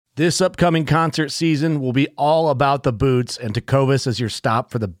This upcoming concert season will be all about the boots, and Tecovas is your stop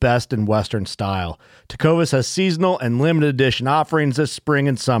for the best in Western style. Tecovas has seasonal and limited edition offerings this spring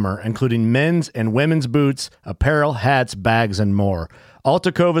and summer, including men's and women's boots, apparel, hats, bags, and more. All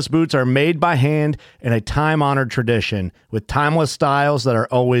Tecovas boots are made by hand in a time-honored tradition with timeless styles that are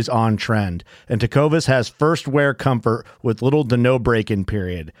always on trend. And Tecovas has first wear comfort with little to no break-in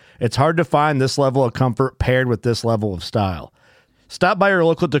period. It's hard to find this level of comfort paired with this level of style. Stop by your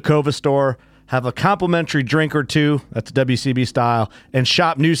local Tecovas store, have a complimentary drink or two, that's WCB style, and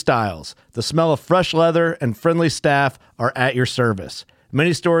shop new styles. The smell of fresh leather and friendly staff are at your service.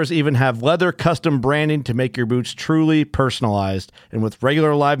 Many stores even have leather custom branding to make your boots truly personalized. And with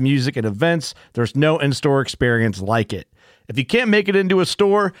regular live music and events, there's no in-store experience like it. If you can't make it into a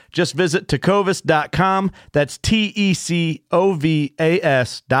store, just visit tecovas.com. That's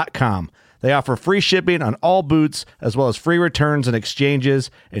TECOVAS.com. They offer free shipping on all boots, as well as free returns and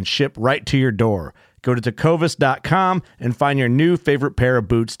exchanges, and ship right to your door. Go to tecovas.com and find your new favorite pair of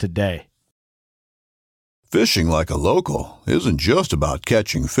boots today. Fishing like a local isn't just about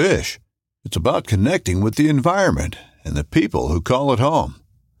catching fish. It's about connecting with the environment and the people who call it home.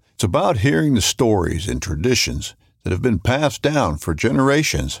 It's about hearing the stories and traditions that have been passed down for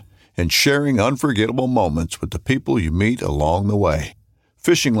generations and sharing unforgettable moments with the people you meet along the way.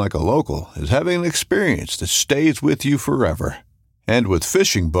 Fishing like a local is having an experience that stays with you forever. And with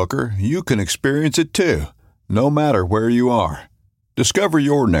Fishing Booker, you can experience it too, no matter where you are. Discover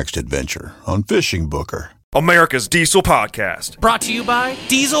your next adventure on Fishing Booker. America's Diesel Podcast. Brought to you by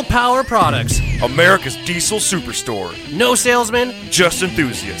Diesel Power Products. America's Diesel Superstore. No salesman, Just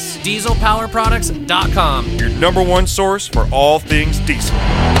enthusiasts. DieselPowerProducts.com. Your number one source for all things diesel.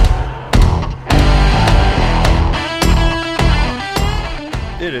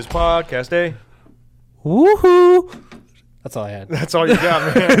 It is podcast day. Woohoo! That's all I had. That's all you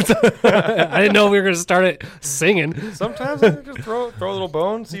got, man. I didn't know we were going to start it singing. Sometimes I just throw a little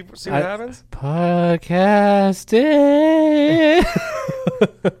bone, see what happens. Podcasting.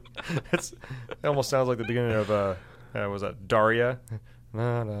 It almost sounds like the beginning of was that Daria?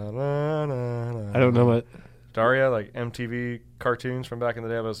 Na, na, na, na, na. I don't know what. Daria, like MTV cartoons from back in the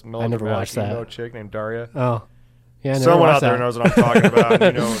day. It was I never watched that. emo chick named Daria. Oh, yeah. I never Someone watched out there that. knows what I'm talking about.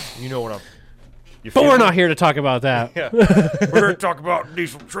 You know what I'm. But we're not here to talk about that. Yeah, we're here to talk about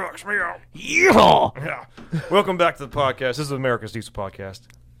diesel trucks. Meow. Yeehaw! Yeah. Welcome back to the podcast. This is America's Diesel Podcast.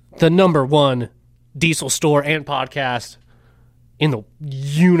 The number one diesel store and podcast in the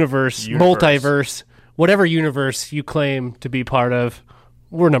universe, multiverse, whatever universe you claim to be part of.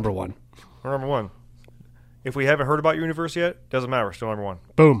 We're number one. We're number one. If we haven't heard about your universe yet, doesn't matter. We're still number one.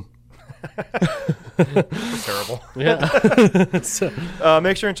 Boom. Terrible. Yeah.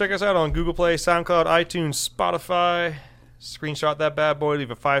 Make sure and check us out on Google Play, SoundCloud, iTunes, Spotify. Screenshot that bad boy,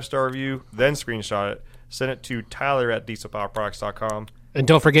 leave a 5-star review, then screenshot it. Send it to Tyler at DieselPowerProducts.com. And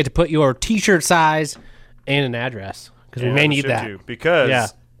don't forget to put your T-shirt size and an address, because we may need that.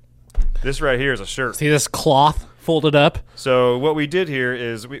 Because this right here is a shirt. See this cloth folded up? So what we did here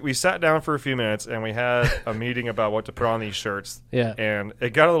is we sat down for a few minutes and we had a meeting about what to put on these shirts. Yeah. And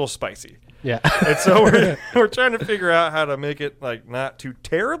it got a little spicy. Yeah. And so we're trying to figure out how to make it like not too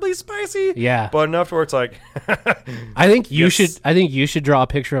terribly spicy. Yeah. But enough to where it's like I think you should draw a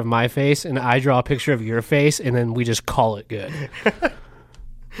picture of my face and I draw a picture of your face and then we just call it good.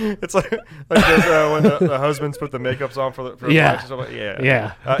 It's like those, when the husbands put the makeups on for the Yeah. wives and stuff.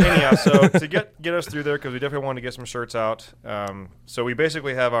 Yeah. Anyhow, so to get us through there, because we definitely want to get some shirts out. So we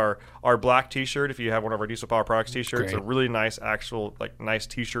basically have our black T-shirt. If you have one of our Diesel Power Products T-shirts, Great. a really nice nice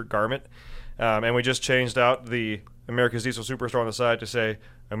T-shirt garment. And we just changed out the America's Diesel Superstore on the side to say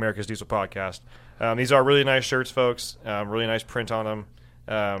America's Diesel Podcast. These are really nice shirts, folks. Really nice print on them.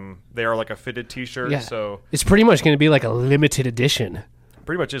 They are like a fitted T-shirt. Yeah. So it's pretty much going to be like a limited edition.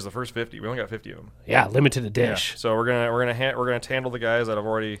 pretty much is the first 50. We only got 50 of them. Yeah, limited edition. Yeah. So we're gonna handle the guys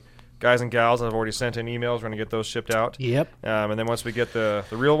and gals that have already sent in emails. We're gonna get those shipped out. Yep. And then once we get the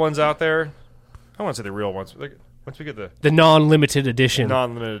real ones out there, I want to say the real ones. Once we get the non-limited edition,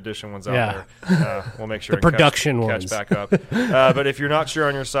 non-limited edition ones out there, we'll make sure the production catch ones back up. But if you're not sure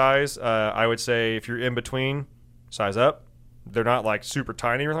on your size, I would say if you're in between, size up. They're not like super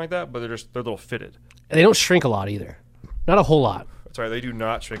tiny or anything like that, but they're a little fitted. And they don't shrink a lot either. Not a whole lot. That's right. They do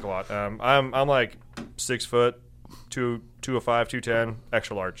not shrink a lot. I'm like 6 foot, 205, 210,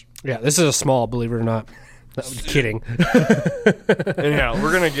 extra large. Yeah, this is a small, believe it or not. Kidding. Anyhow,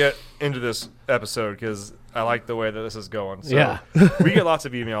 we're gonna get into this episode because I like the way that this is going. So Yeah. we get lots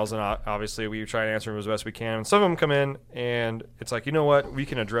of emails, and obviously we try and answer them as best we can. And some of them come in, and it's like, you know what, we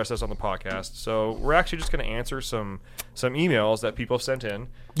can address this on the podcast. So we're actually just gonna answer some emails that people have sent in.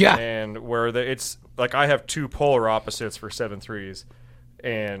 Yeah. And where it's like I have two polar opposites for 7.3s,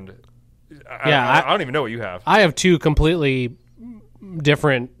 and I don't even know what you have. I have two completely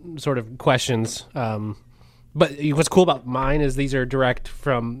different sort of questions. But what's cool about mine is these are direct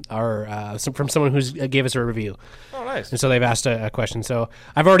from our from someone who's gave us a review. Oh, nice. And so they've asked a question. So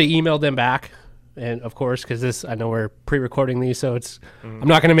I've already emailed them back, and of course, because I know we're pre-recording these, so it's I'm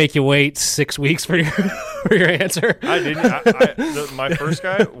not going to make you wait 6 weeks for your for your answer. I didn't. My first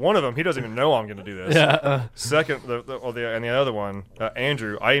guy, one of them, he doesn't even know I'm going to do this. Yeah. Second, and the other one,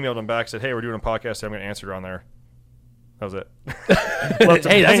 Andrew, I emailed him back, said, "Hey, we're doing a podcast, so I'm going to answer it on there." That was it.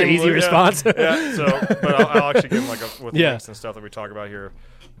 Hey, that's an easy response. Yeah. So, but I'll actually give him with Yeah. links and stuff that we talk about here.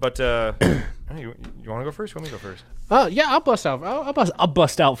 But you want to go first? You want me to go first? Yeah, I'll bust out. I'll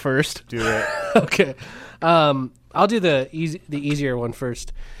bust out first. Do it. Okay. I'll do the easier one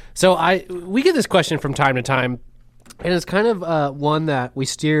first. So we get this question from time to time, and it's kind of one that we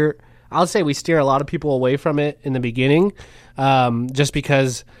steer. I'll say we steer a lot of people away from it in the beginning, just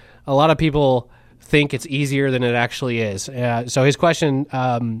because a lot of people think it's easier than it actually is. So his question,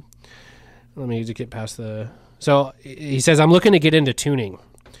 let me get past the. So he says, "I'm looking to get into tuning.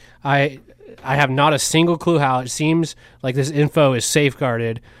 I have not a single clue how. It seems like this info is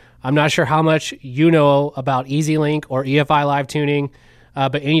safeguarded. I'm not sure how much you know about EasyLink or EFI Live tuning,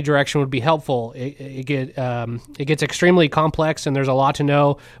 but any direction would be helpful. It gets extremely complex, and there's a lot to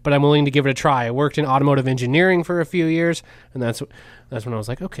know, but I'm willing to give it a try. I worked in automotive engineering for a few years, and that's when I was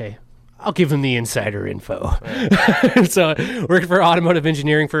like, okay, I'll give him the insider info." Right. So I worked for automotive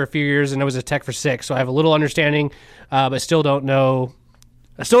engineering for a few years, and I was a tech for 6, so I have a little understanding, but still don't know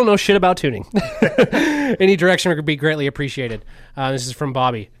shit about tuning. Any direction would be greatly appreciated. This is from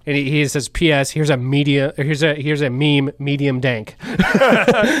Bobby, and he says, "P.S. Here's a meme, medium dank."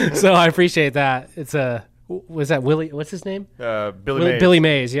 So I appreciate that. It's was that Willie? What's his name? Billy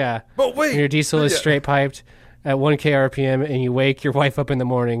Mays. Yeah. But wait, and your diesel is straight piped at 1K RPM, and you wake your wife up in the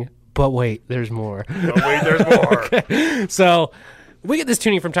morning. But wait, there's more. Okay. So we get this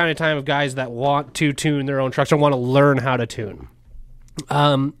tuning from time to time of guys that want to tune their own trucks or want to learn how to tune.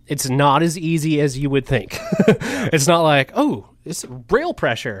 It's not as easy as you would think. It's not like, oh, it's rail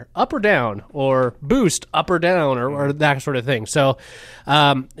pressure up or down, or boost up or down, or that sort of thing. So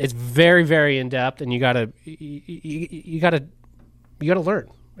it's very, very in depth, and you gotta learn.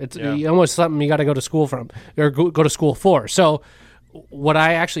 It's almost something you got to go to school from or go to school for. So what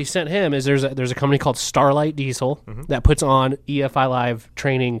I actually sent him is there's a company called Starlight Diesel that puts on EFI Live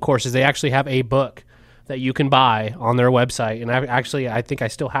training courses. They actually have a book that you can buy on their website, and I think I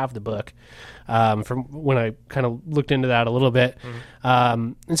still have the book from when I kind of looked into that a little bit.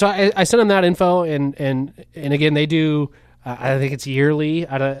 And so I sent them that info, and again they do. I think it's yearly.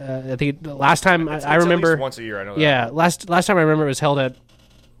 I think last time I remember at least once a year. I know that. Yeah, last time I remember it was held at.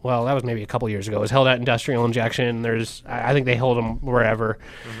 Well, that was maybe a couple years ago. It was held at Industrial Injection. I think they hold them wherever.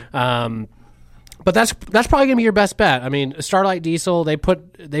 But that's probably gonna be your best bet. I mean, Starlight Diesel, they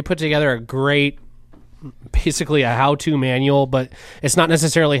put together a great, basically a how-to manual, but it's not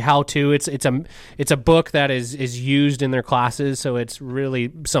necessarily how-to. It's a book that is used in their classes, so it's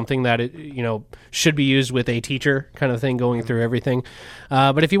really something that should be used with a teacher kind of thing, going through everything.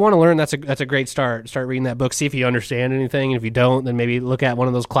 But if you want to learn, that's a great start. Start reading that book, see if you understand anything, and if you don't, then maybe look at one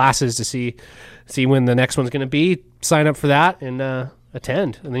of those classes to see when the next one's going to be. Sign up for that and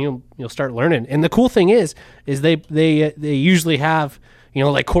attend, and then you'll start learning. And the cool thing is they usually have,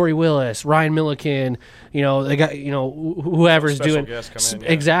 like Corey Willis, Ryan Milliken, they got, whoever's Special doing guests come in,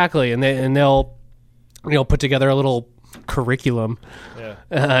 yeah. Exactly. And they'll put together a little curriculum. Yeah.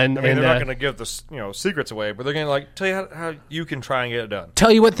 And they're not going to give the secrets away, but they're going to tell you how you can try and get it done.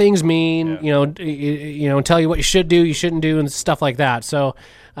 Tell you what things mean, Yeah. tell you what you should do, you shouldn't do, and stuff like that. So,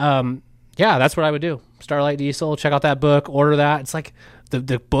 that's what I would do. Starlight Diesel, check out that book, order that. It's like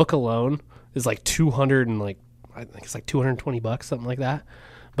the book alone is like I think it's like $220, something like that.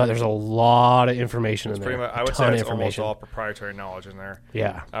 But there's a lot of information in there. Pretty much, I would say it's almost all proprietary knowledge in there.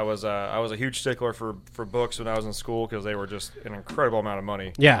 Yeah. I was a huge stickler for books when I was in school because they were just an incredible amount of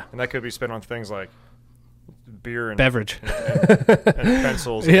money. Yeah. And that could be spent on things like beer and beverage and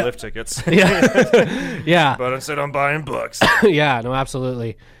pencils and lift tickets. Yeah. Yeah. But instead I'm buying books. Yeah, no,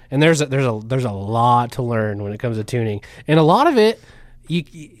 absolutely. And there's a lot to learn when it comes to tuning. And a lot of it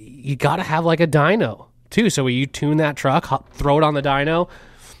you got to have like a dyno too. So when you tune that truck, throw it on the dyno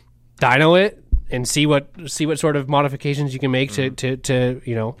it, and see what sort of modifications you can make to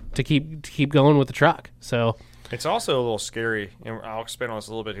keep going with the truck. So it's also a little scary, and I'll expand on this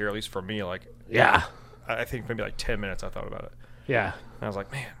a little bit here, at least for me. Like, yeah, I think maybe like 10 minutes I thought about it. Yeah, and I was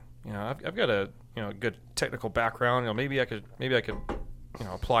like, man, I've got a good technical background. Maybe I could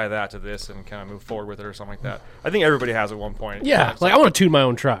apply that to this and kind of move forward with it or something like that. I think everybody has at one point. Yeah, like I want to tune my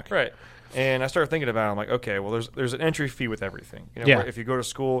own truck. Right. And I started thinking about it. I'm like, okay, well, there's an entry fee with everything. Yeah. If you go to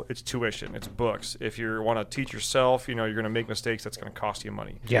school, it's tuition, it's books. If you want to teach yourself, you're going to make mistakes. That's going to cost you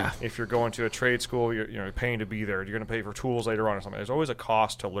money. Yeah. If you're going to a trade school, you're paying to be there. You're going to pay for tools later on or something. There's always a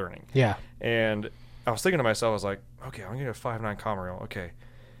cost to learning. Yeah. And I was thinking to myself, I was like, okay, I'm going to get a 5.9 Comarail. Okay.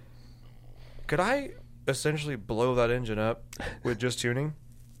 Could I essentially blow that engine up with just tuning?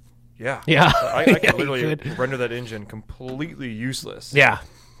 Yeah. Yeah. I could literally render that engine completely useless. Yeah.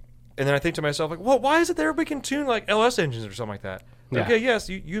 And then I think to myself, like, well, why is it that everybody can tune like LS engines or something like that? Yeah. Okay, yes,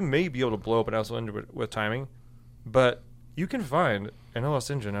 you may be able to blow up an LS engine with timing, but you can find an LS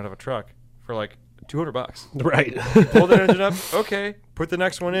engine out of a truck for like $200. Right. Pull that engine up, okay, put the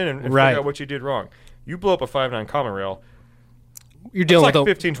next one in and figure out what you did wrong. You blow up a 5.9 Comarail, you're dealing like with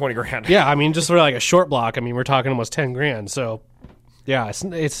 15, 20 grand. Yeah, I mean, just for like a short block, I mean, we're talking almost 10 grand. So, yeah,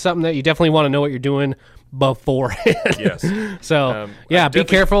 it's something that you definitely want to know what you're doing beforehand. Yes. So, be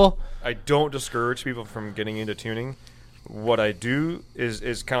careful. I don't discourage people from getting into tuning. What I do is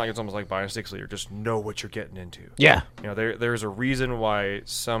kind of like, it's almost like buying a 6-liter. Just know what you're getting into. Yeah. There's a reason why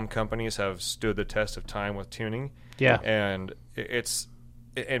some companies have stood the test of time with tuning. Yeah. And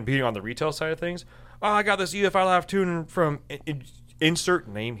and being on the retail side of things, I got this EFI Live tuning from insert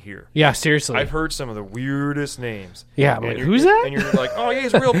name here. Yeah, seriously. I've heard some of the weirdest names. Yeah, I'm like, who's that? And you're like, oh, yeah,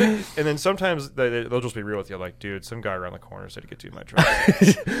 he's real big. And then sometimes they'll just be real with you. Like, dude, some guy around the corner said to get to my truck.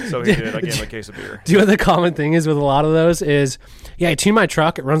 So he did. I gave him a case of beer. Do you know what the common thing is with a lot of those is, I tune my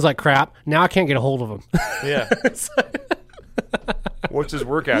truck. It runs like crap. Now I can't get a hold of him. Yeah. What's his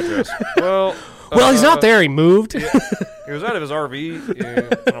work address? Well, he's not there. He moved. Yeah. He was out of his RV.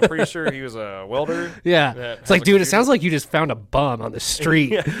 And I'm pretty sure he was a welder. Yeah. It's like, dude, it sounds like you just found a bum on the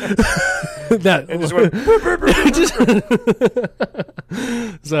street. And just went.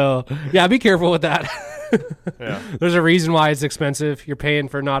 So, yeah, be careful with that. Yeah. There's a reason why it's expensive. You're paying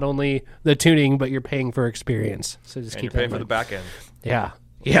for not only the tuning, but you're paying for experience. So just keep you're paying for the back end. Yeah.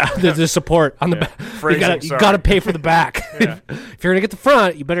 Yeah, the support on the back. Phrasing, you got to pay for the back. Yeah. If you're going to get the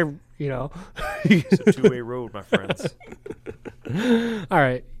front, you better, It's a two-way road, my friends. All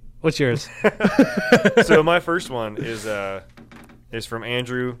right. What's yours? So my first one is from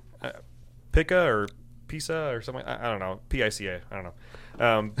Andrew Pica or Pisa or something. I don't know. Pica. I don't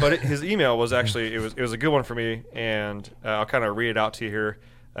know. But his email was actually, it was a good one for me, and I'll kind of read it out to you here.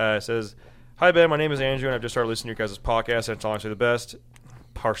 It says, "Hi, Ben. My name is Andrew, and I've just started listening to your guys' podcast, and it's honestly the best."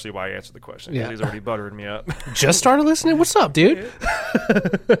 Partially why I answered the question, because he's already buttering me up. Just started listening? What's up, dude?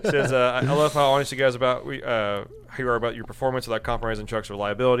 It says, I love how honest you guys how you are about your performance without compromising truck's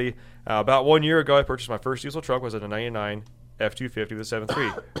reliability. About 1 year ago, I purchased my first diesel truck. Was a 99 F-250 with a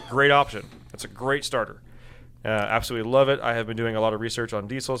 7.3. Great option. That's a great starter. Absolutely love it. I have been doing a lot of research on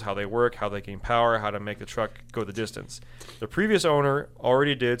diesels, how they work, how they gain power, how to make the truck go the distance. The previous owner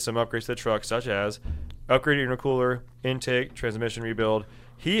already did some upgrades to the truck, such as upgraded intercooler, intake, transmission rebuild.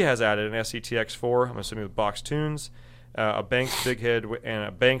 He has added an SCTX4, I'm assuming with box tunes, a Banks big head and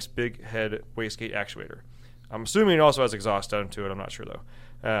a Banks big head wastegate actuator. I'm assuming it also has exhaust done to it. I'm not sure though.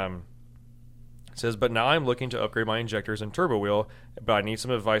 It says, but now I'm looking to upgrade my injectors and turbo wheel, but I need some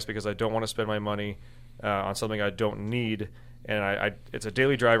advice because I don't want to spend my money on something I don't need. And it's a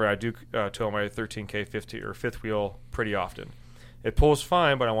daily driver. I do tow my 13K 50 or fifth wheel pretty often. It pulls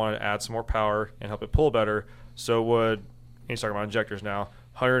fine, but I want to add some more power and help it pull better. So would, he's talking about injectors now,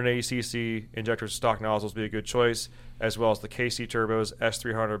 180cc injectors stock nozzles be a good choice, as well as the KC turbos,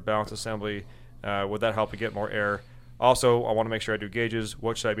 S300 balance assembly. Would that help to get more air? Also, I want to make sure I do gauges.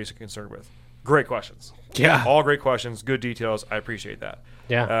 What should I be concerned with? Great questions. Yeah. All great questions, good details. I appreciate that.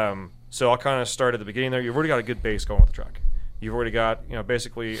 Yeah. So I'll kind of start at the beginning there. You've already got a good base going with the truck. You've already got,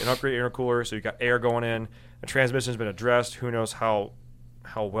 basically an upgraded intercooler, so you've got air going in. The transmission's been addressed. Who knows how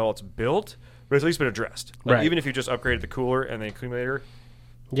well it's built, but it's at least been addressed. Like, right. Even if you just upgraded the cooler and the accumulator,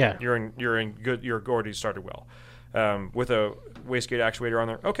 yeah, you're in good. You're already started well. With a wastegate actuator on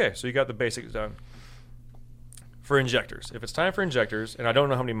there. Okay, so you got the basics done. For injectors, if it's time for injectors, and I don't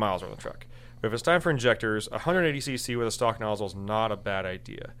know how many miles are on the truck, but if it's time for injectors, 180cc with a stock nozzle is not a bad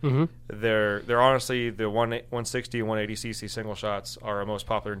idea. Mm-hmm. They're honestly the 160 and 180cc single shots are our most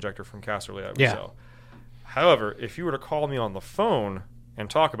popular injector from Casterly I would sell. However, if you were to call me on the phone and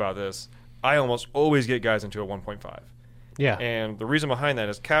talk about this, I almost always get guys into a 1.5. Yeah. And the reason behind that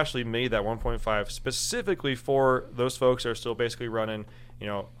is Cashley made that 1.5 specifically for those folks that are still basically running,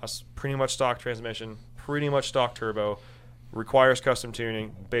 pretty much stock transmission, pretty much stock turbo, requires custom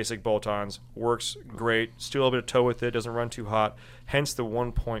tuning, basic bolt-ons, works great, still a little bit of tow with it, doesn't run too hot, hence the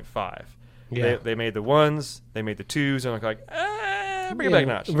 1.5. Yeah. They made the 1s, they made the 2s, and bring it back a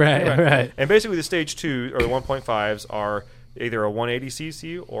notch. Right. And basically the stage 2 or the 1.5s are either a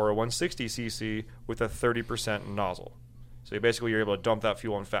 180cc or a 160cc with a 30% nozzle. So basically you're able to dump that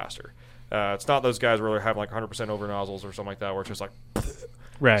fuel in faster. It's not those guys where they're having like 100% over nozzles or something like that where it's just like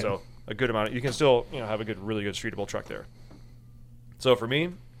Right. So a good amount. You can still have a really good streetable truck there. So for me,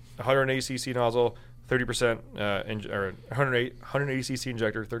 180cc nozzle, 30% or 180cc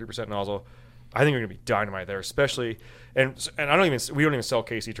injector, 30% nozzle. I think you're going to be dynamite there, especially and we don't even sell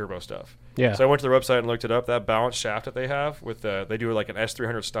KC turbo stuff. Yeah. So I went to the website and looked it up. That balanced shaft that they have with they do like an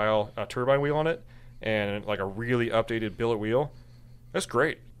S300 style turbine wheel on it and like a really updated billet wheel. That's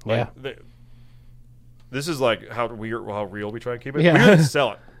great. Yeah. This is like how real we try to keep it. Yeah. We don't even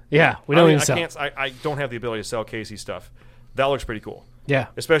sell it. Yeah, we don't even sell. I don't have the ability to sell KC stuff. That looks pretty cool. Yeah.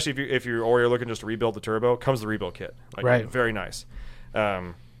 Especially if you're looking just to rebuild the turbo, comes the rebuild kit. Right. Very nice.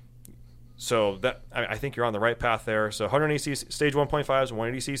 So that I think you're on the right path there. So 180cc stage 1.5s,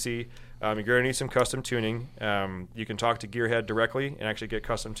 180cc. You're going to need some custom tuning. You can talk to Gearhead directly and actually get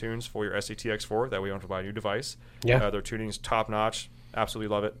custom tunes for your SCTX4 that we don't have to buy a new device. Yeah. Their tuning's top notch.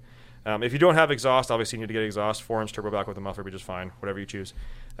 Absolutely love it. If you don't have exhaust, obviously you need to get exhaust. 4-inch turbo back with a muffler would be just fine. Whatever you choose.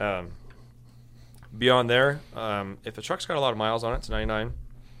 Beyond there, if the truck's got a lot of miles on it, it's 99.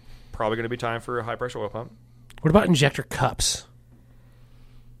 Probably going to be time for a high pressure oil pump. What about injector cups?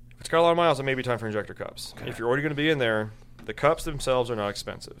 If it's got a lot of miles, it may be time for injector cups. Okay. If you're already going to be in there, the cups themselves are not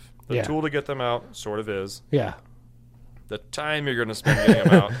expensive. The tool to get them out sort of is. Yeah. The time you're going to spend getting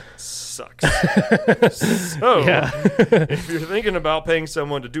them out sucks. So, if you're thinking about paying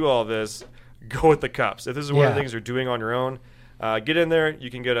someone to do all this, go with the cups. If this is one of the things you're doing on your own, get in there.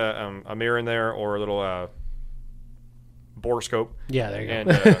 You can get a mirror in there or a little borescope. Yeah, there you go.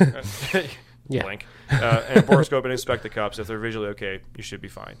 And blank. And borescope and inspect the cups. If they're visually okay, you should be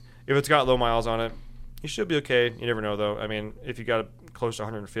fine. If it's got low miles on it, you should be okay. You never know, though. I mean, if you got close to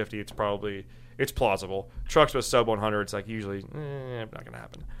 150, it's plausible. Trucks with sub 100, it's like usually not going to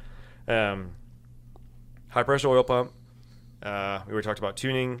happen. High pressure oil pump. We already talked about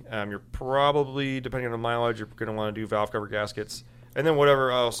tuning. You're probably, depending on the mileage, you're going to want to do valve cover gaskets. And then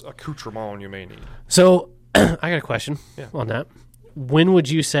whatever else accoutrement you may need. So I got a question on that. When would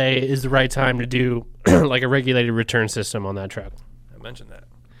you say is the right time to do like a regulated return system on that truck? I mentioned that.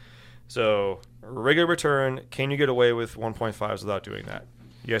 So regular return, can you get away with 1.5s without doing that?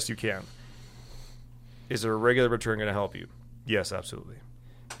 Yes, you can. Is a regular return going to help you? Yes, absolutely.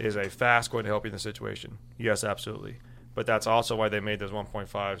 Is a fast going to help you in the situation? Yes, absolutely. But that's also why they made those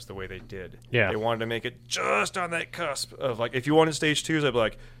 1.5s the way they did. Yeah. They wanted to make it just on that cusp of like, if you wanted stage 2s, I'd be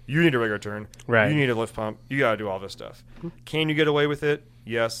like, you need a regular turn. Right. You need a lift pump. You got to do all this stuff. Can you get away with it?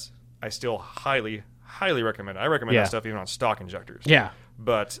 Yes. I still highly, highly recommend it. I recommend that stuff even on stock injectors. Yeah.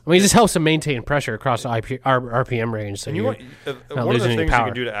 But I mean, it just helps to maintain pressure across the RPM range. So and you want, not one of the losing any things you power.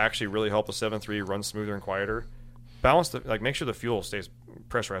 can do to actually really help the 7.3 run smoother and quieter, make sure the fuel stays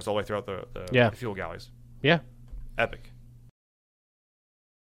pressurized all the way throughout the fuel galleys. Yeah. Epic.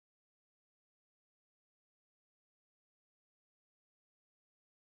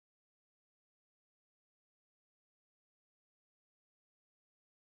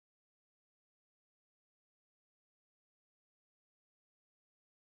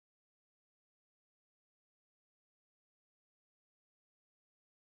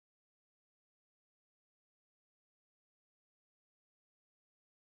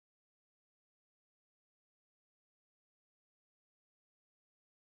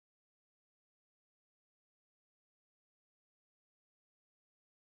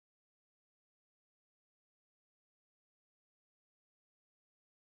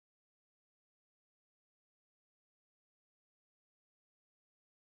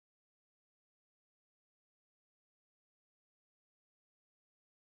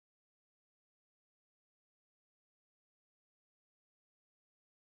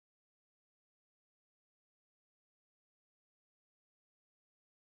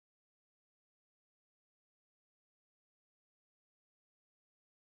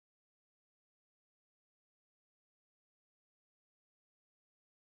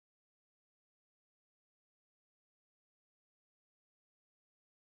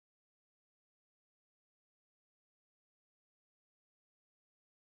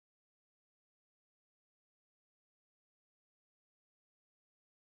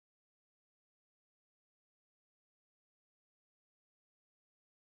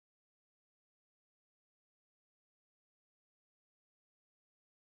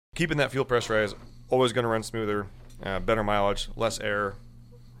 keeping that fuel pressurized, always going to run smoother, better mileage, less air.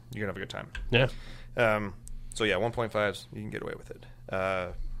 You're going to have a good time. Yeah. So, yeah, 1.5s, you can get away with it.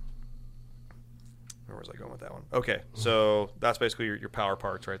 Where was I going with that one? Okay, so that's basically your power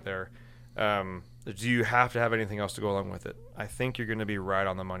parts right there. Do you have to have anything else to go along with it? I think you're going to be right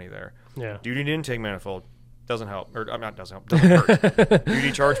on the money there. Yeah. Do you need an intake manifold? Doesn't help. Or not doesn't help. Doesn't hurt. Do you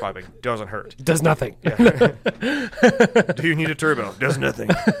need charge piping? Doesn't hurt. Does nothing. Yeah. Do you need a turbo? Does nothing.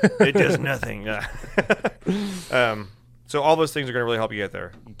 It does nothing. So all those things are going to really help you get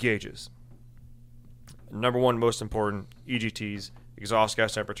there. Gauges. Number one, most important, EGTs, exhaust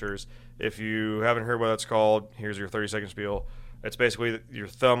gas temperatures. If you haven't heard what that's called, here's your 30-second spiel. It's basically your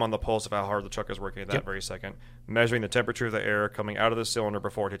thumb on the pulse of how hard the truck is working at that very second, measuring the temperature of the air coming out of the cylinder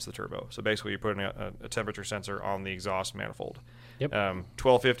before it hits the turbo. So basically, you're putting a temperature sensor on the exhaust manifold. Yep.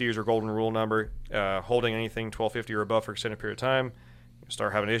 1250 is your golden rule number. Holding anything 1250 or above for extended period of time, you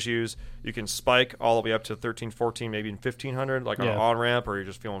start having issues. You can spike all the way up to 13, 14, maybe in 1500, like on an on-ramp, or you're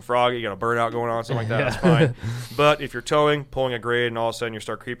just feeling froggy, you got a burnout going on, something like that, that's fine. But if you're towing, pulling a grade, and all of a sudden you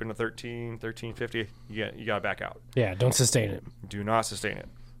start creeping to 13, 1350, you got to back out. Yeah, don't sustain it. Do not sustain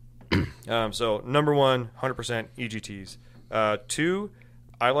it. So number one, 100% EGTs. Two,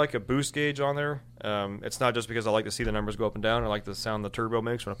 I like a boost gauge on there. It's not just because I like to see the numbers go up and down. I like the sound the turbo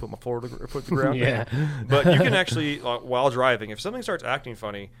makes when I put my foot to the ground. Yeah. But you can actually, while driving, if something starts acting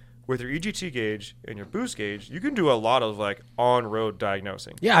funny, with your EGT gauge and your boost gauge, you can do a lot of like on-road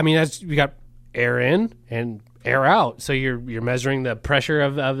diagnosing. Yeah, I mean, we got air in and air out, so you're measuring the pressure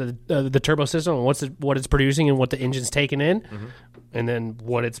of the turbo system and what it's producing and what the engine's taking in, and then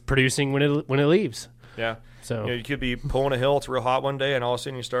what it's producing when it leaves. Yeah. So you could be pulling a hill, it's real hot one day, and all of a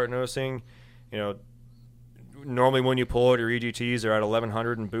sudden you start noticing, normally when you pull it, your EGTs are at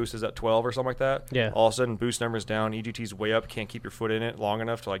 1100 and boost is at 12 or something like that. Yeah. All of a sudden, boost numbers down, EGTs way up, can't keep your foot in it long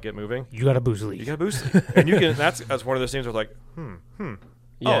enough to like get moving. you got a boost leak. You got a boost leak. And you can. That's one of those things where like, Yeah.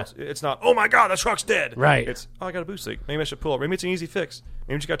 Oh, it's not. Oh my God, the truck's dead. Right. It's I got a boost leak. Maybe I should pull it. Maybe it's an easy fix.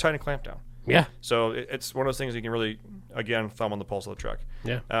 Maybe you just got to tighten a clamp down. Yeah. So it's one of those things you can really, again, thumb on the pulse of the truck.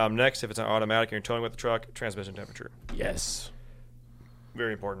 Yeah. Next, if it's an automatic and you're towing with the truck, transmission temperature. Yes.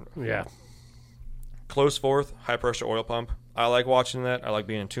 Very important. Yeah. Close fourth, high pressure oil pump. I like watching that. I like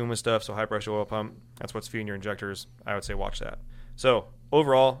being in tune with stuff. So high pressure oil pump, that's what's feeding your injectors. I would say watch that. So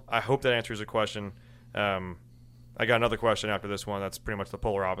overall, I hope that answers the question. I got another question after this one. That's pretty much the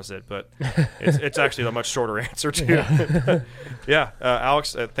polar opposite, but it's actually a much shorter answer too. Yeah,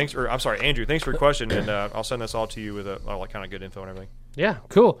 Alex, Andrew, thanks for your question, and I'll send this all to you with all kind of good info and everything. Yeah,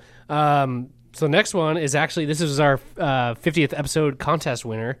 cool. So next one is actually, this is our 50th episode contest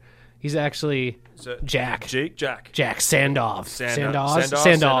winner. He's actually Jack. Jack Sandoz.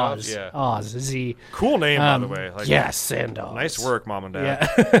 Sandoz, yeah. Oz. Z. Cool name, by the way. Yes, Sandoz. Nice work, Mom and Dad.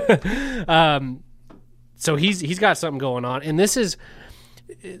 Yeah. So he's got something going on, and this is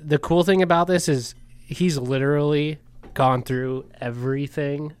the cool thing about this is he's literally gone through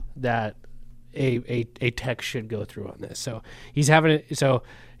everything that a tech should go through on this. So he's having a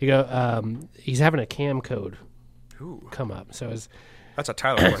cam code come up. So That's a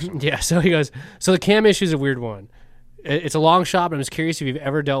Tyler question. yeah. So he goes. So the cam issue is a weird one. It's a long shot, but I'm just curious if you've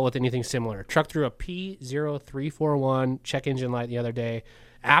ever dealt with anything similar. Truck through a P0341 check engine light the other day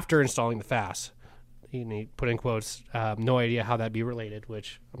after installing the FASS. He put in quotes, no idea how that'd be related,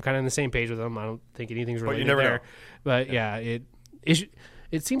 which I'm kind of on the same page with him. I don't think anything's related never there. know. But yeah, it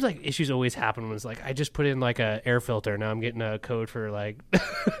seems like issues always happen when it's like, I just put in like a air filter. Now I'm getting a code for like,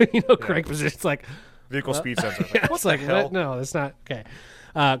 correct position. It's like Vehicle speed sensor. yeah, What it's the like, hell? no, that's not okay.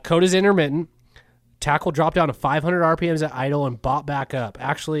 Code is intermittent. Tackle dropped down to 500 RPMs at idle and bought back up.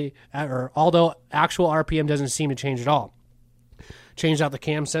 Although actual RPM doesn't seem to change at all. Changed out the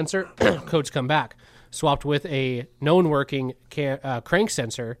cam sensor, codes come back. Swapped with a known working crank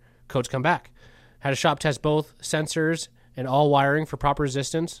sensor, codes come back. Had a shop test both sensors and all wiring for proper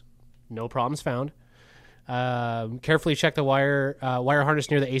resistance. No problems found. Carefully checked the wire harness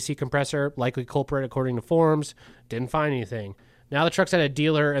near the AC compressor. Likely culprit according to forums. Didn't find anything. Now the truck's at a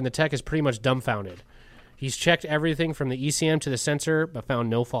dealer and the tech is pretty much dumbfounded. He's checked everything from the ECM to the sensor, but found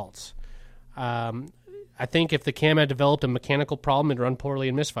no faults. I think if the cam had developed a mechanical problem, it'd run poorly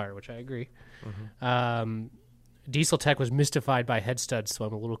and misfire, which I agree. Mm-hmm. Diesel tech was mystified by head studs, so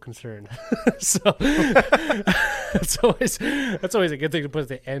I'm a little concerned. So that's always a good thing to put at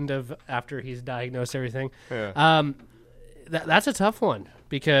the end of after he's diagnosed everything. Yeah. That's a tough one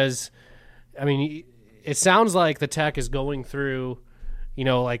because, I mean, it sounds like the tech is going through,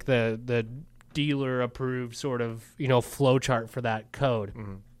 like the dealer approved sort of flow chart for that code.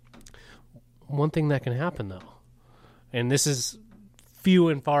 Mm-hmm. One thing that can happen though, and this is few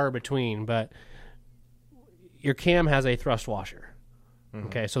and far between, but your cam has a thrust washer.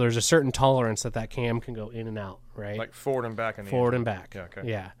 Okay, so there's a certain tolerance that cam can go in and out, right? Like forward and back. Forward and back. Yeah, okay.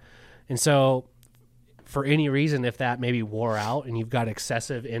 Yeah. And so for any reason, if that maybe wore out and you've got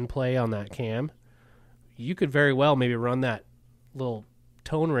excessive in play on that cam, you could very well maybe run that little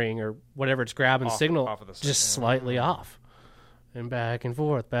tone ring or whatever it's grabbing signal off of the just slightly off and back and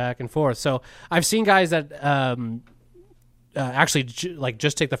forth, back and forth. So I've seen guys that actually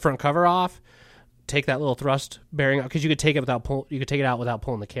just take the front cover off, take that little thrust bearing out, because you could take it out without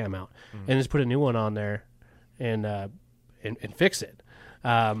pulling the cam out, and just put a new one on there and fix it.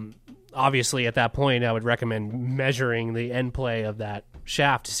 Obviously, at that point, I would recommend measuring the end play of that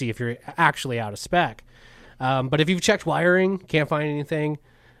shaft to see if you're actually out of spec. But if you've checked wiring, can't find anything.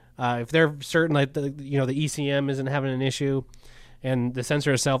 If they're certain that the ECM isn't having an issue, and the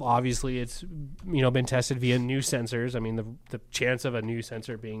sensor itself, obviously, it's been tested via new sensors. I mean, the chance of a new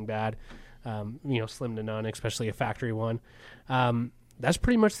sensor being bad, slim to none, especially a factory one. That's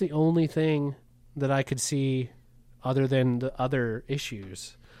pretty much the only thing that I could see, other than the other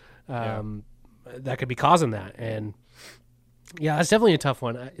issues that could be causing that. And yeah, that's definitely a tough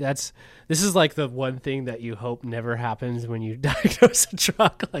one. This is like the one thing that you hope never happens when you diagnose a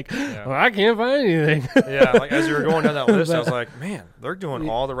truck. Like, well, I can't find anything. Yeah, like as you were going down that list, I was like, man, they're doing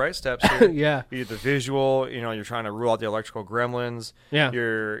all the right steps here. Yeah, be it the visual, you're trying to rule out the electrical gremlins. Yeah,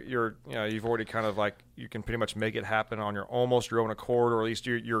 you've already kind of like, you can pretty much make it happen on your own accord, or at least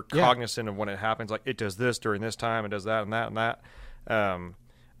you're cognizant of when it happens. Like, it does this during this time, it does that and that and that,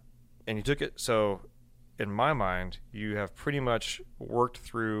 and you took it. So in my mind, you have pretty much worked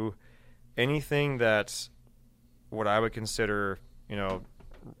through anything that's what I would consider, I don't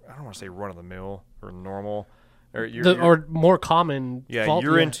want to say run of the mill or normal, or more common. Yeah, fault.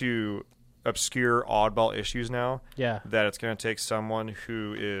 you're into obscure oddball issues now. Yeah, that it's going to take someone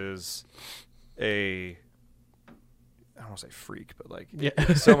who is I don't want to say freak, but like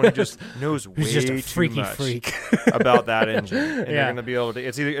someone who just knows way just a too much freak about that engine, and you're going to be able to.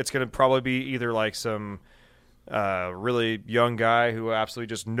 It's going to probably be either like some really young guy who absolutely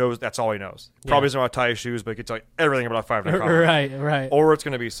just knows, that's all he knows. Probably doesn't know how to tie his shoes, but he can tell you everything about a 500 right. Or it's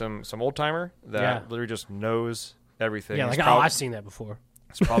going to be some old timer that literally just knows everything. Yeah, I've seen that before.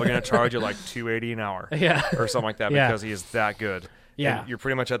 It's probably going to charge you like $280 an hour, or something like that, because he is that good. Yeah, and you're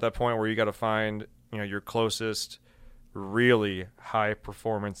pretty much at that point where you got to find your closest really high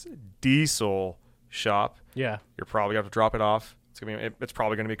performance diesel shop. Yeah, you're probably going to have to drop it off. It's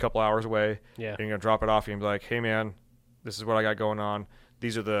probably going to be a couple hours away. Yeah, and you're going to drop it off and be like, hey man, this is what I got going on.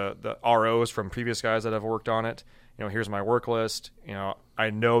 These are the ROs from previous guys that have worked on it. Here's my work list. I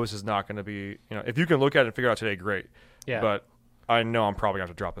know this is not going to be, if you can look at it and figure it out today, great. Yeah. But I know I'm probably going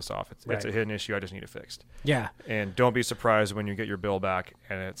to have to drop this off. It's a hidden issue. I just need it fixed. Yeah. And don't be surprised when you get your bill back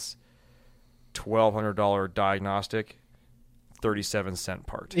and it's $1,200 diagnostic, 37-cent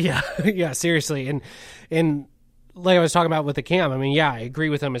part. Yeah. Yeah, seriously. And like I was talking about with the cam, I mean, I agree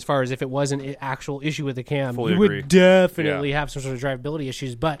with them as far as if it was an actual issue with the cam, Fully you agree. would definitely have some sort of drivability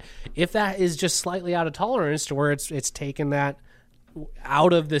issues. But if that is just slightly out of tolerance to where it's taken that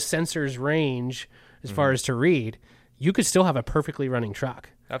out of the sensor's range as far as to read, you could still have a perfectly running truck.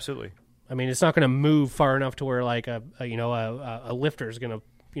 Absolutely. I mean, it's not going to move far enough to where like a lifter is going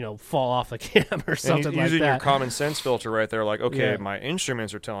to fall off the cam or something like that. Using your common sense filter right there, like, okay, my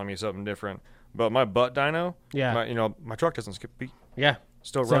instruments are telling me something different, but my butt dyno, my truck doesn't skip a beat. Yeah.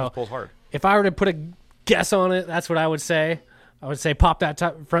 Still runs, pulls hard. If I were to put a guess on it, that's what I would say. I would say pop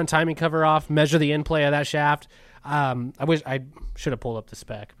that front timing cover off, measure the in play of that shaft. I wish I should have pulled up the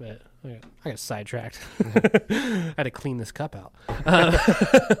spec, but I got sidetracked. I had to clean this cup out.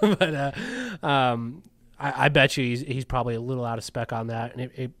 But I bet you he's probably a little out of spec on that,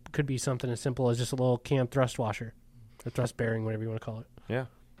 and it could be something as simple as just a little cam thrust washer, or thrust bearing, whatever you want to call it. Yeah,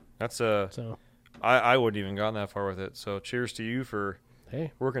 that's so. I wouldn't even gotten that far with it. So cheers to you for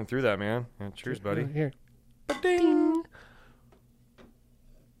working through that, man. And cheers, buddy. Here. Ding.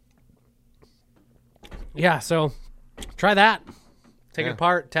 Yeah, so try that. Take it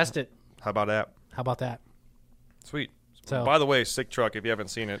apart, test it. How about that? Sweet. So, by the way, Sick Truck, if you haven't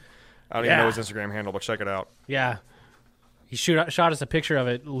seen it, I don't even know his Instagram handle, but check it out. Yeah. He shot us a picture of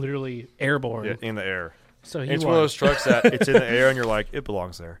it, literally airborne. Yeah, in the air. So it's one of those trucks that it's in the air and you're like, it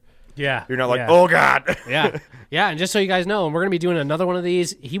belongs there. Yeah. You're not like, oh, God. Yeah. Yeah, and just so you guys know, we're going to be doing another one of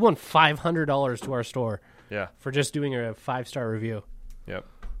these. He won $500 to our store. Yeah. For just doing a 5-star review. Yep.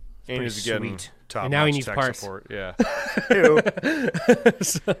 And he's getting top and now he needs tech parts. support. Yeah. All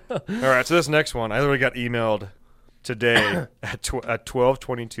right, so this next one, I literally got emailed today at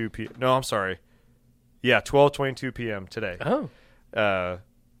 12:22 p.m. No, I'm sorry. Yeah, 12:22 p.m. today. Oh.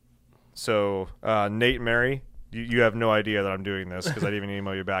 So Nate and Mary, you have no idea that I'm doing this because I didn't even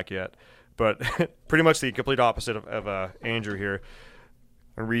email you back yet. But pretty much the complete opposite of Andrew here.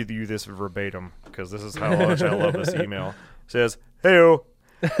 I'll read you this verbatim because this is how much I love this email. It says, "Heyo,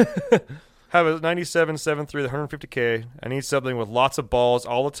 have a 97 7.3 with 150K. I need something with lots of balls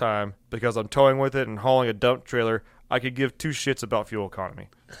all the time because I'm towing with it and hauling a dump trailer. I could give two shits about fuel economy."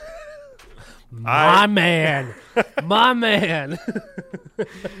 My man.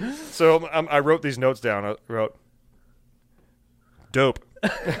 So I wrote these notes down. I wrote, dope.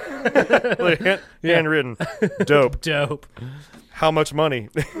 Handwritten, dope. Dope. How much money?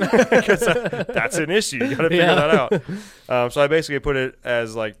 Because that's an issue. You got to figure that out. So I basically put it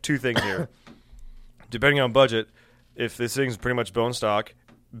as like two things here. Depending on budget, if this thing's pretty much bone stock,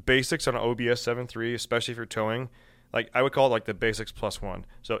 basics on an OBS 7.3, especially if you're towing, like I would call it like the basics plus one.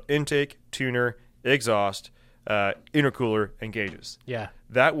 So intake, tuner, exhaust, intercooler, and gauges. Yeah.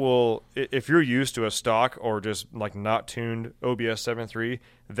 That will, if you're used to a stock or just like not tuned OBS 7.3,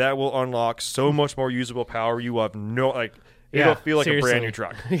 that will unlock so much more usable power. You will have no, like, it'll feel like seriously. a brand new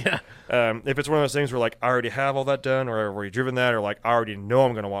truck. Yeah. If it's one of those things where like I already have all that done, or I've already driven that, or like I already know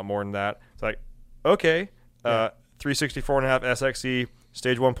I'm going to want more than that, it's like, okay, 364.5 SXE,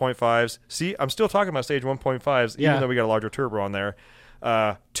 stage 1.5s. See, I'm still talking about stage 1.5s, even though we got a larger turbo on there.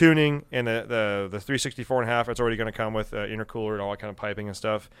 Tuning and the 364.5, it's already going to come with intercooler and all that kind of piping and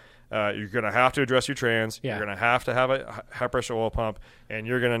stuff. You're going to have to address your trans. Yeah. You're going to have a high pressure oil pump, and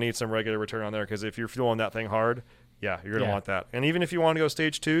you're going to need some regular return on there because if you're fueling that thing hard, you're going to want that. And even if you want to go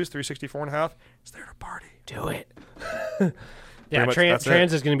stage 2s, 364.5, it's there to party. Do it. much,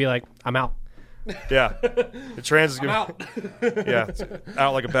 trans is going to be like, I'm out. Yeah, the trans is going to it's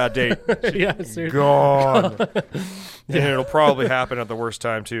out like a bad date. Yeah, seriously. Gone. And it'll probably happen at the worst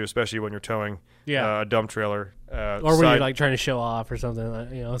time too, especially when you're towing a dump trailer. Or when you're like trying to show off or something,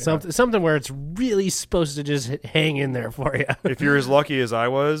 like, something where it's really supposed to just hang in there for you. If you're as lucky as I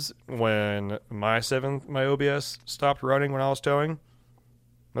was when my OBS stopped running when I was towing,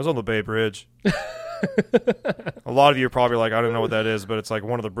 I was on the Bay Bridge. A lot of you are probably like, I don't know what that is, but it's like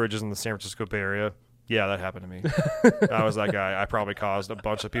one of the bridges in the San Francisco Bay Area. Yeah, that happened to me. I was that guy. I probably caused a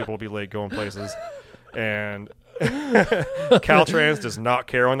bunch of people to be late going places. And Caltrans does not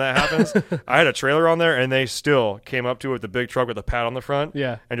care when that happens. I had a trailer on there, and they still came up to it with the big truck with the pad on the front.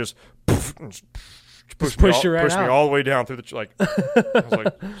 Yeah. And just Push me all the way down through the I was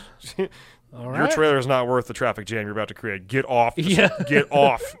like, All your right. trailer is not worth the traffic jam you're about to create. Get off. Yeah. Get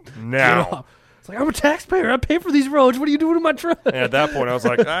off now. Get off. It's like, I'm a taxpayer. I pay for these roads. What are you doing to my truck? And at that point, I was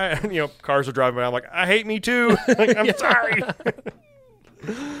like, cars are driving by. I'm like, I hate me too. Like, I'm sorry.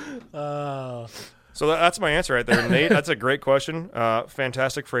 So that's my answer right there, Nate. That's a great question.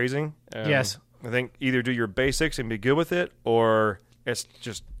 Fantastic phrasing. Yes. I think either do your basics and be good with it, or it's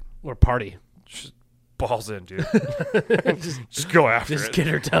just Or party. balls in, dude. just go after it. Just get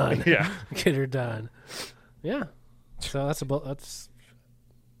her done. Yeah. Get her done. Yeah. So that's.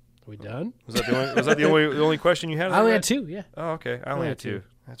 Are we done? Was that the only question you had? I only had two. Yeah. Oh, okay. I only had two.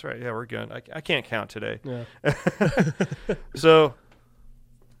 That's right. Yeah, we're good. I can't count today. Yeah. So,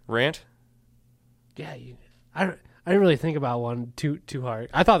 rant. Yeah. I didn't really think about one too hard.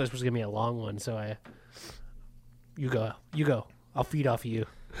 I thought this was gonna be a long one, so you go. I'll feed off of you.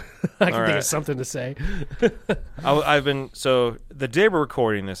 I can think of something to say. I've been the day we're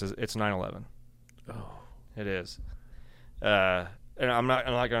recording this it's 9/11. Oh, it is. And I'm not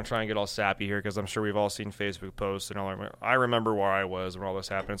going to try and get all sappy here because I'm sure we've all seen Facebook posts and all. I remember where I was when all this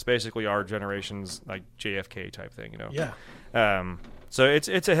happened. It's basically our generation's like JFK type thing, Yeah. So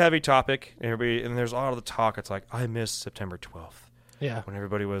it's a heavy topic. And there's a lot of the talk. It's like I miss September 12th. Yeah. When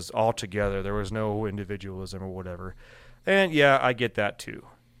everybody was all together, there was no individualism or whatever. And yeah, I get that too.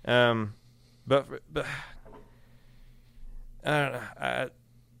 But I don't know.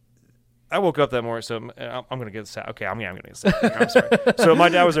 I woke up that morning, so I'm going to get sad. Okay, I'm going to get sad. I'm sorry. So my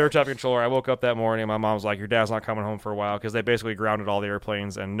dad was air traffic controller. I woke up that morning, and my mom was like, your dad's not coming home for a while because they basically grounded all the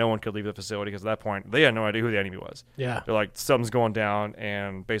airplanes, and no one could leave the facility because at that point, they had no idea who the enemy was. Yeah. They're like, something's going down,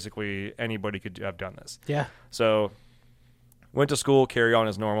 and basically anybody could have done this. Yeah. So went to school, carry on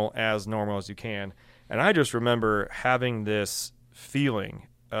as normal as you can. And I just remember having this feeling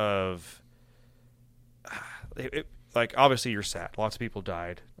of like, obviously you're sad. Lots of people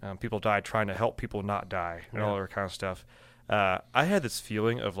died. People died trying to help people not die and all that kind of stuff. I had this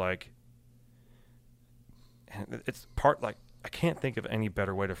feeling of like, and it's part like, I can't think of any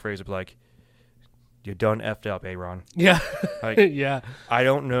better way to phrase it, but like, you done effed up, Aaron. Yeah. Like, yeah. I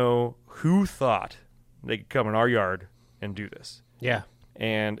don't know who thought they could come in our yard and do this. Yeah.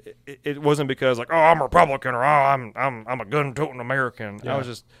 And it wasn't because like, oh, I'm a Republican or oh, I'm a gun-toting American. Yeah. I was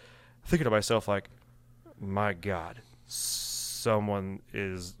just thinking to myself like, my God, someone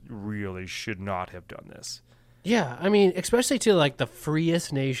really should not have done this. Yeah, I mean, especially to like the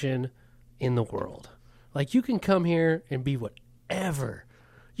freest nation in the world. Like you can come here and be whatever.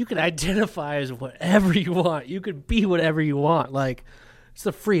 You can identify as whatever you want. You could be whatever you want. Like it's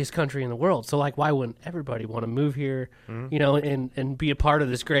the freest country in the world. So like why wouldn't everybody want to move here, you know, and be a part of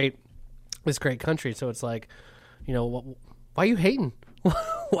this great country? So it's like, you know, why are you hating?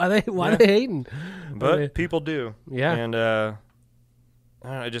 why they hating? But people do. Yeah. And I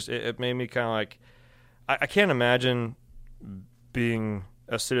don't know, it made me kind of like, I can't imagine being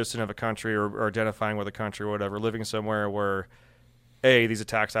a citizen of a country or identifying with a country or whatever, living somewhere where, these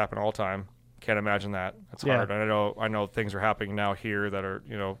attacks happen all the time. Can't imagine that. That's hard. And I know things are happening now here that are,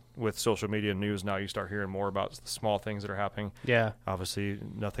 you know, with social media and news now you start hearing more about the small things that are happening. Yeah. Obviously,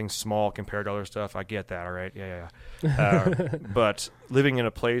 nothing small compared to other stuff. I get that, all right? Yeah. But living in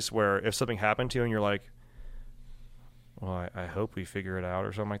a place where if something happened to you and you're like, well, I hope we figure it out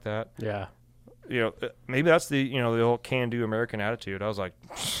or something like that. Yeah. You know, maybe that's the, you know, the whole can-do American attitude. I was like,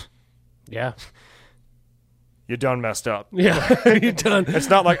 Yeah. you done messed up. Yeah. You done. It's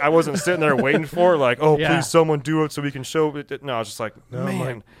not like I wasn't sitting there waiting for it, like, oh, Yeah. please someone do it so we can show it. No, I was just like,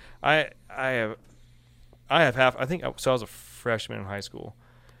 man, I have half. I think I was a freshman in high school,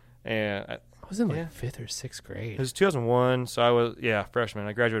 and I was in like 5th or 6th grade. it was 2001, so I was freshman.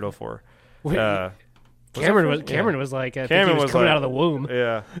 I graduated 2004. Wait, Cameron was like, I think Cameron he was was coming like- out of the womb.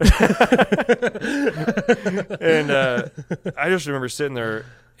 Yeah. And I just remember sitting there,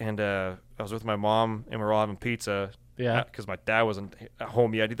 and I was with my mom, and we were all having pizza. Yeah. Because my dad wasn't at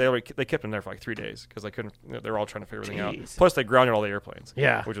home yet. They kept him there for like 3 days because they couldn't. They were all trying to figure everything out. Jeez. Plus, they grounded all the airplanes.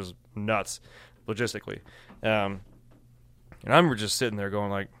 Yeah. Which was nuts, logistically. And I'm just sitting there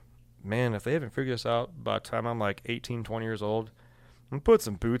going like, man, if they haven't figured this out by the time I'm like 18, 20 years old, I'm gonna put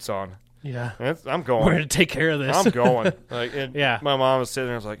some boots on. Yeah. And I'm going. We're going to take care of this. I'm going. Like, and Yeah. My mom was sitting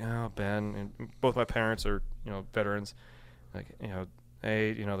there. I was like, oh, Ben, and both my parents are, you know, veterans. Like, you know,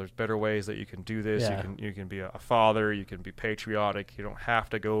 hey, you know, there's better ways that you can do this. Yeah. You can be a father. You can be patriotic. You don't have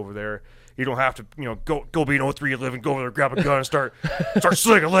to go over there. You don't have to, you know, go be an 0311, go over there, grab a gun, and start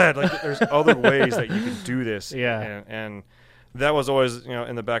slinging lead. Like, there's other ways that you can do this. Yeah. And that was always, you know,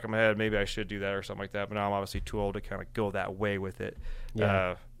 in the back of my head, maybe I should do that or something like that. But now I'm obviously too old to kind of go that way with it.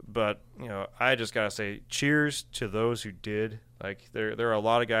 Yeah. But, you know, I just got to say cheers to those who did. Like, there are a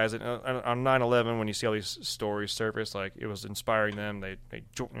lot of guys that, on 9/11, when you see all these stories surface, like, it was inspiring them. They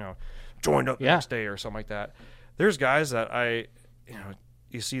joined up the next day or something like that. There's guys that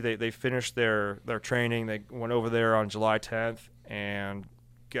you see they finished their training. They went over there on July 10th and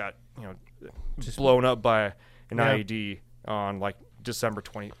got, you know, just blown up by an IED on, like, December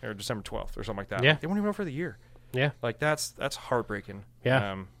 20th or December 12th or something like that. Yeah. They weren't even over for the year. Yeah. Like, that's heartbreaking.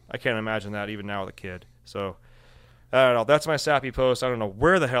 Yeah. I can't imagine that even now with a kid. So, I don't know. That's my sappy post. I don't know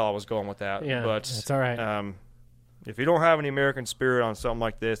where the hell I was going with that. Yeah, but that's all right. If you don't have any American spirit on something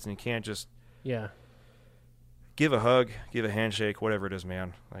like this, and you can't just give a hug, give a handshake, whatever it is,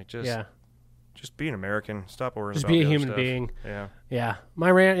 man. Like, just be an American. Stop worrying Just about be a the other human stuff. being. Yeah. Yeah.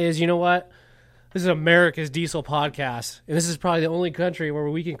 My rant is, you know what? This is America's Diesel Podcast. And this is probably the only country where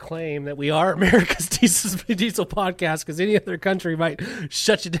we can claim that we are America's Diesel Podcast, because any other country might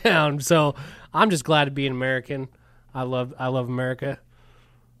shut you down. So I'm just glad to be an American. I love America.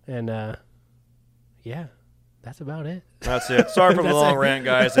 And, that's about it. That's it. Sorry for the That's long it. rant,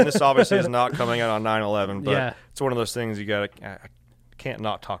 guys. And this obviously is not coming out on 9/11, but Yeah. it's one of those things I can't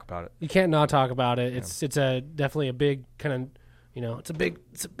not talk about it. You can't not talk about it. It's definitely a big kind of, you know, it's a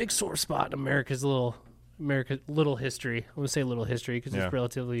big sore spot in America's little history. I want to say little history because it's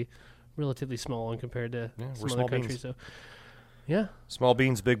relatively small when compared to we're some small other countries. beans. So, yeah, Small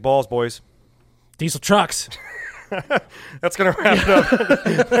beans, big balls, boys. diesel trucks. That's going to wrap it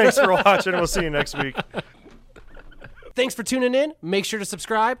up. Thanks for watching. We'll see you next week. Thanks for tuning in. Make sure to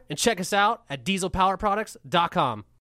subscribe and check us out at dieselpowerproducts.com.